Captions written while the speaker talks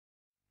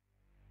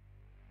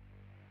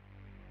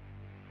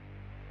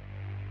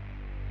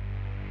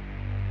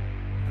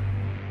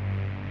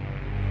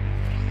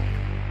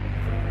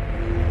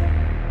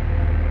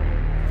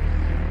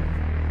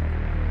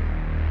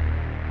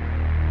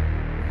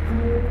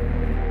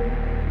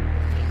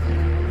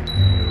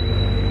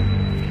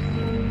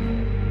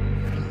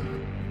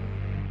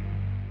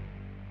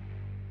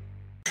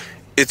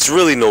It's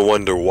really no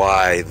wonder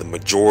why the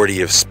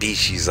majority of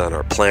species on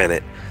our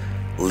planet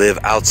live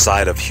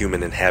outside of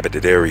human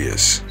inhabited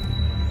areas.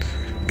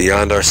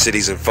 Beyond our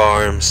cities and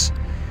farms,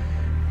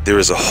 there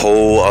is a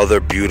whole other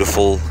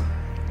beautiful,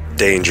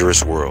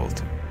 dangerous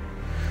world.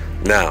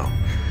 Now,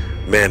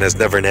 man has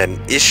never had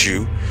an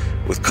issue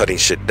with cutting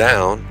shit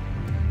down.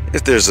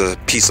 If there's a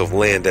piece of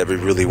land that we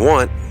really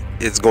want,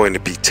 it's going to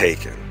be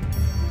taken,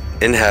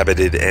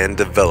 inhabited and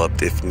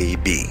developed if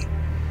need be.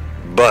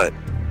 But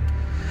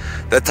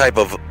that type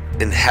of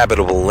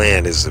inhabitable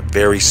land is a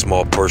very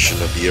small portion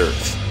of the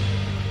earth.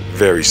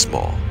 Very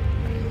small.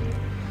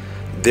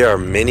 There are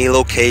many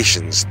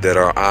locations that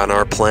are on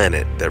our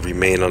planet that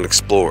remain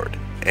unexplored,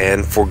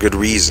 and for good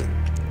reason.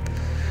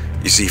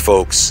 You see,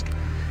 folks,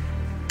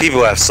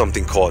 people have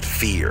something called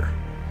fear.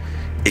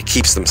 It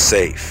keeps them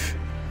safe.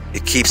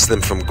 It keeps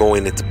them from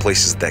going into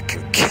places that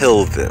can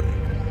kill them.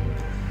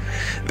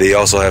 They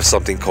also have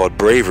something called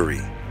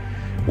bravery,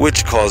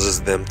 which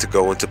causes them to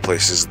go into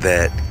places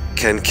that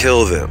can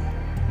kill them.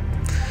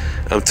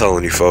 I'm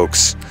telling you,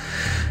 folks,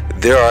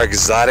 there are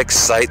exotic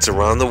sites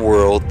around the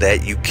world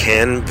that you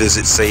can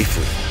visit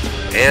safely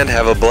and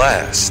have a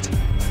blast.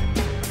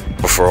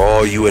 But for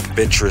all you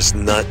adventurous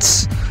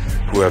nuts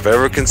who have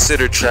ever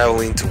considered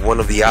traveling to one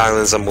of the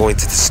islands I'm going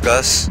to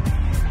discuss,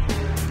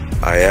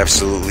 I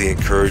absolutely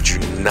encourage you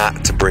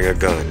not to bring a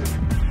gun,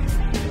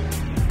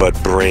 but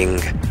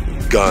bring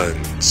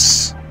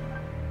guns.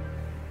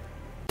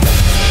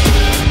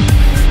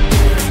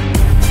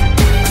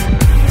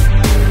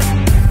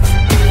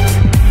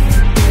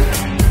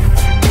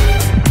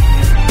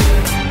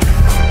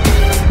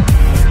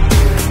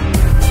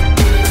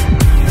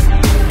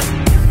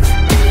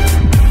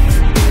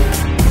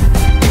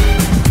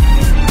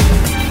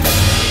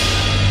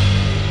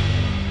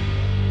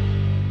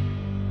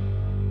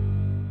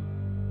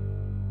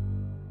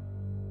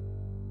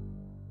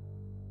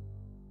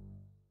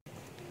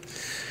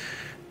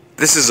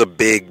 This is a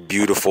big,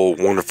 beautiful,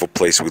 wonderful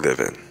place we live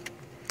in.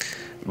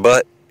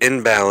 But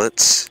in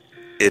balance,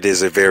 it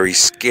is a very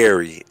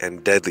scary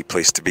and deadly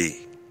place to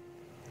be.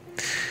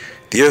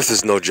 The earth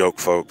is no joke,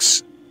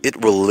 folks.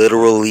 It will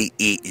literally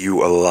eat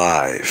you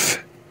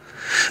alive.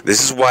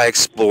 This is why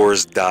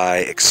explorers die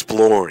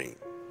exploring.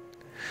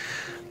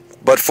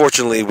 But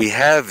fortunately, we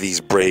have these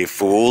brave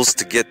fools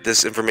to get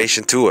this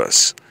information to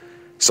us.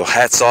 So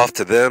hats off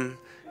to them,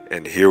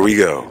 and here we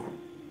go.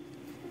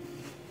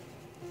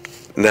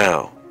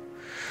 Now,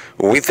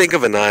 when we think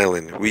of an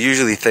island, we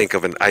usually think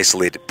of an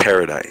isolated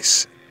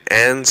paradise.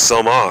 And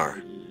some are.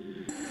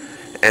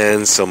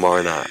 And some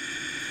are not.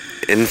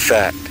 In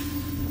fact,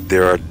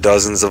 there are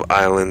dozens of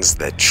islands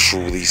that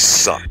truly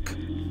suck.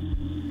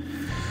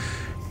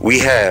 We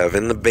have,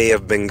 in the Bay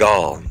of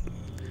Bengal,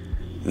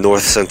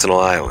 North Sentinel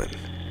Island.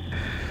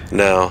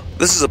 Now,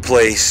 this is a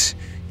place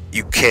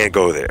you can't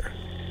go there.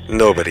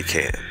 Nobody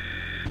can.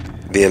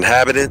 The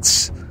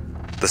inhabitants,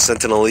 the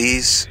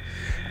Sentinelese,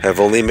 have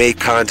only made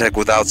contact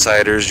with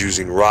outsiders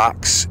using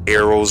rocks,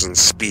 arrows, and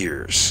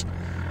spears.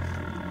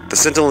 The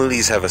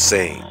Sentinelese have a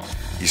saying: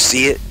 you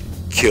see it,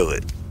 kill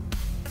it.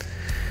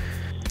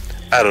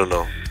 I don't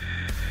know.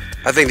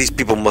 I think these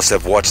people must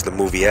have watched the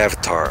movie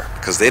Avatar,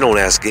 because they don't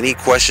ask any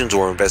questions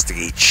or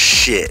investigate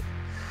shit.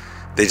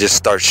 They just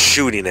start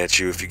shooting at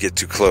you if you get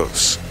too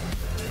close.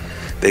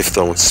 They've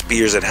thrown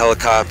spears at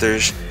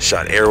helicopters,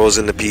 shot arrows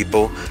into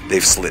people,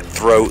 they've slit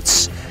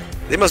throats.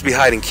 They must be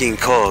hiding King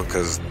Kong,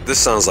 because this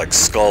sounds like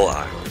Skull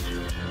Island.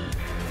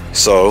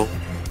 So,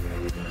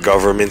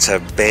 governments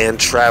have banned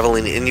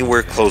traveling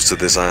anywhere close to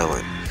this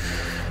island.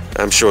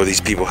 I'm sure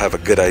these people have a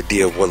good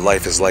idea of what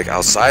life is like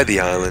outside the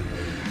island,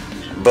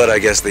 but I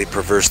guess they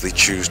perversely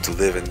choose to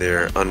live in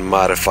their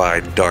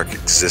unmodified dark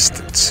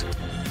existence.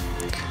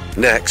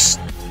 Next,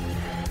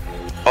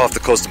 off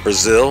the coast of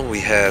Brazil, we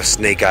have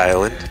Snake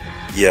Island.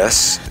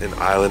 Yes, an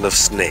island of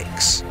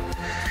snakes.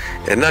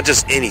 And not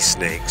just any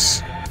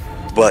snakes,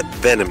 but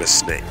venomous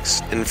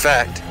snakes. In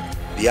fact,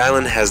 the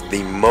island has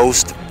the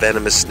most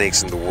venomous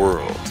snakes in the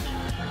world.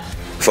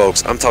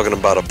 Folks, I'm talking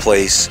about a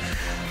place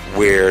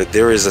where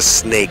there is a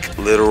snake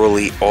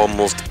literally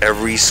almost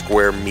every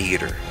square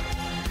meter.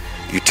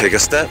 You take a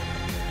step,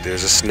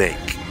 there's a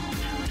snake.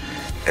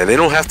 And they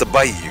don't have to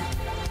bite you.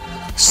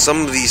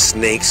 Some of these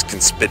snakes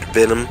can spit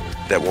venom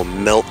that will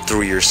melt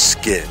through your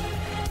skin.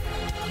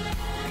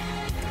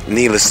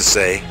 Needless to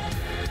say,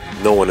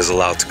 no one is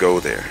allowed to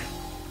go there.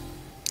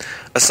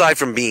 Aside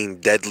from being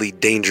deadly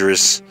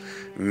dangerous,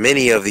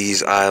 many of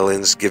these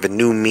islands give a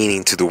new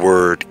meaning to the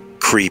word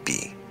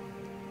creepy.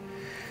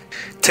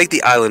 Take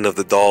the island of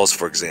the Dolls,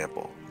 for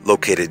example,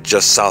 located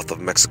just south of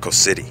Mexico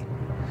City.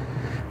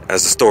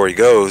 As the story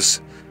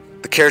goes,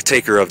 the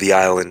caretaker of the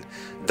island,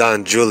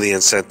 Don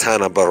Julian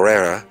Santana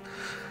Barrera,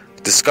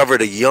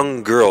 discovered a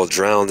young girl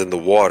drowned in the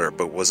water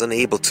but was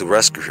unable to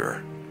rescue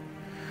her.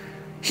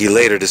 He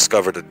later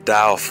discovered a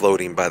doll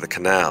floating by the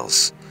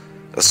canals.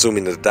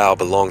 Assuming the doll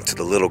belonged to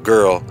the little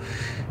girl,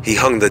 he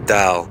hung the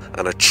doll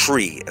on a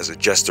tree as a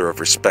gesture of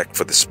respect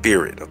for the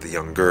spirit of the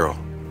young girl.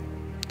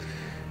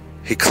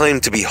 He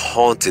claimed to be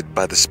haunted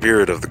by the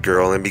spirit of the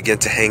girl and began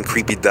to hang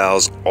creepy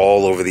dolls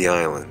all over the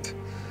island.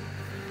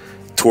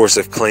 Tourists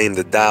have claimed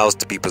the dolls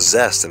to be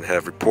possessed and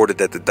have reported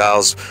that the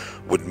dolls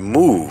would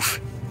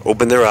move,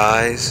 open their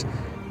eyes,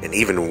 and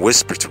even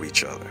whisper to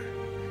each other.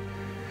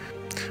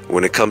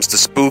 When it comes to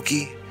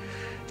spooky,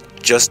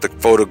 just the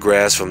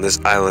photographs from this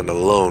island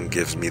alone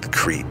gives me the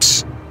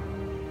creeps.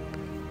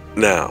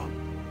 Now,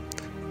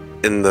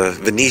 in the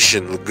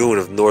Venetian lagoon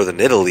of northern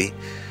Italy,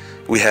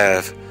 we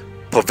have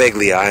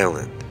Poveglia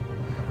Island,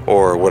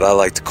 or what I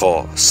like to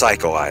call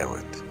Psycho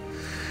Island.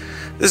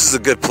 This is a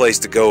good place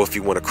to go if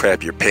you want to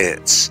crap your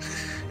pants.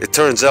 It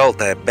turns out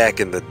that back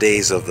in the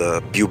days of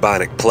the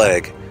bubonic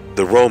plague,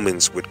 the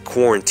Romans would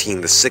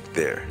quarantine the sick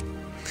there.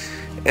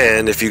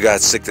 And if you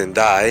got sick and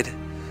died,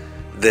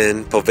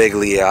 then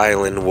Poveglia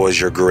Island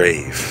was your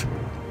grave.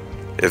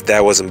 If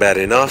that wasn't bad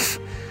enough,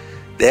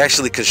 they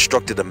actually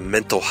constructed a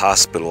mental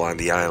hospital on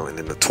the island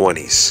in the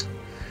 20s,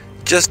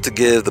 just to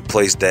give the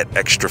place that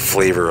extra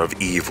flavor of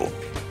evil.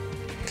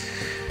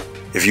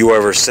 If you were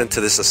ever sent to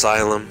this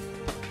asylum,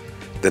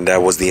 then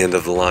that was the end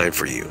of the line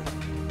for you.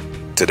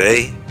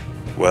 Today,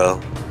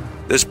 well,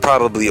 there's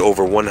probably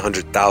over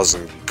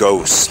 100,000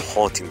 ghosts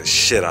haunting the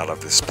shit out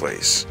of this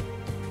place.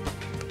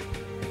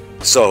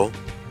 So,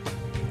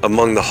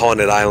 among the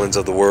haunted islands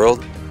of the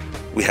world,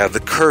 we have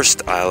the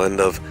cursed island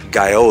of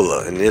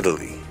Gaiola in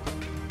Italy,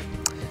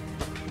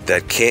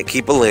 that can't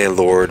keep a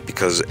landlord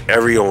because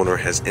every owner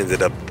has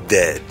ended up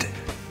dead.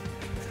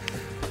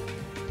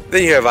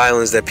 Then you have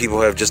islands that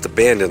people have just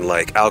abandoned,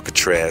 like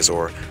Alcatraz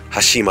or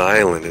Hashima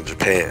Island in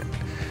Japan.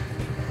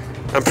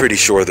 I'm pretty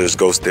sure there's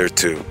ghosts there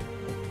too.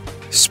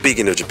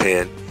 Speaking of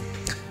Japan,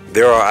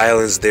 there are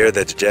islands there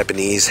that the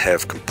Japanese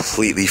have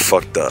completely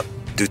fucked up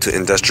due to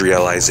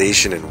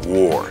industrialization and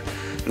war.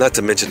 Not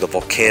to mention the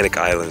volcanic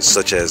islands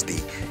such as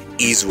the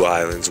Izu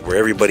Islands, where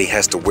everybody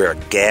has to wear a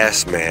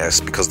gas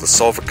mask because the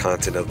sulfur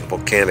content of the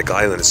volcanic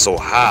island is so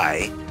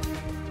high.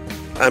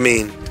 I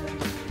mean,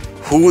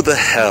 who the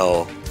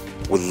hell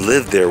would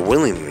live there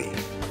willingly?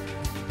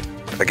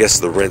 I guess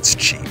the rent's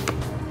cheap.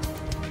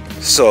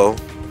 So,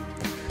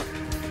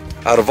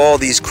 out of all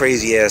these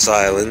crazy ass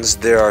islands,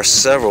 there are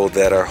several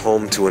that are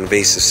home to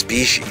invasive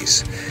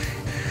species.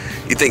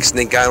 You think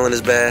Snake Island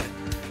is bad?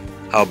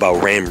 How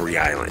about Ramri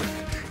Island,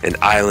 an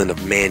island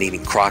of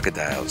man-eating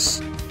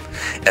crocodiles?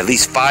 At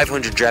least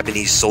 500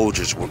 Japanese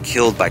soldiers were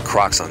killed by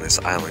crocs on this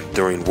island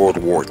during World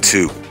War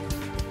II.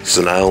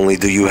 So not only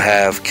do you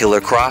have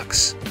killer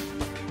crocs,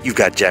 you've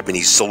got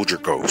Japanese soldier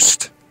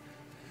ghost.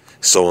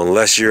 So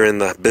unless you're in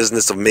the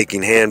business of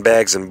making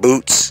handbags and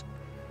boots,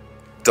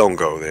 don't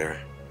go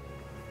there.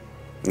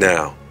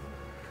 Now,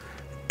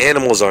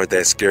 animals aren't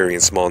that scary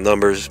in small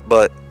numbers,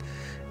 but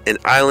an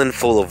island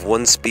full of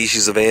one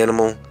species of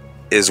animal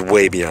is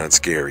way beyond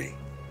scary.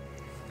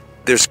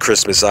 There's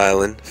Christmas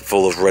Island,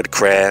 full of red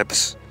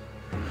crabs.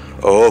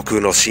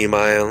 Ooku no Shima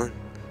Island,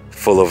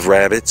 full of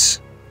rabbits.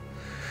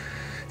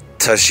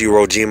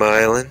 Tashirojima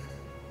Island,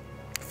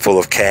 full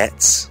of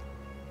cats.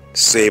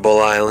 Sable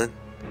Island,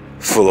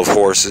 full of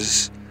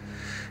horses.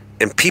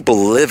 And people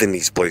live in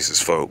these places,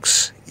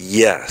 folks.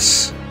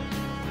 Yes.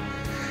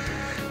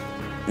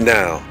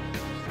 Now,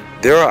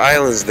 there are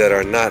islands that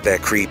are not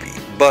that creepy,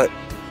 but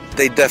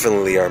they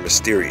definitely are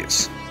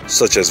mysterious,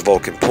 such as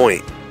Vulcan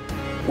Point,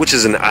 which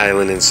is an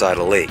island inside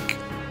a lake.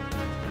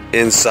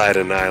 Inside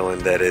an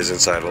island that is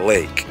inside a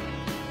lake.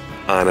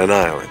 On an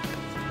island.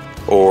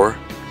 Or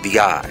the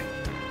Eye,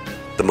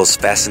 the most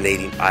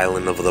fascinating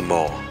island of them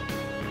all.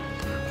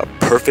 A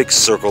perfect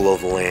circle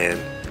of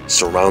land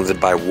surrounded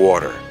by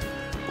water,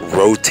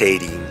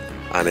 rotating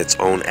on its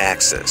own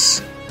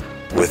axis,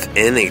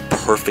 within a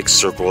perfect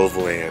circle of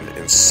land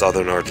in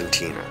southern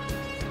Argentina.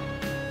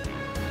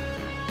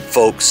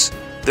 Folks,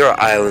 there are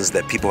islands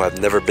that people have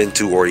never been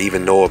to or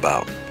even know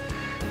about.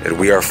 And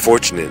we are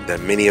fortunate that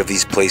many of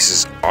these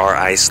places are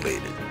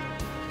isolated.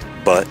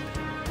 But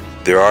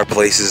there are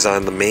places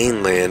on the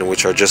mainland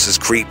which are just as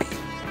creepy,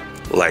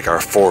 like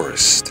our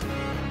forest.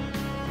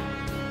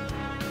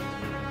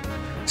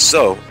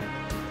 So,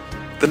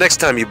 the next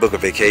time you book a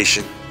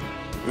vacation,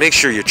 make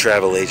sure your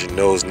travel agent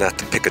knows not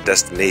to pick a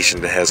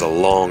destination that has a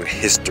long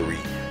history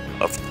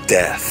of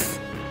death.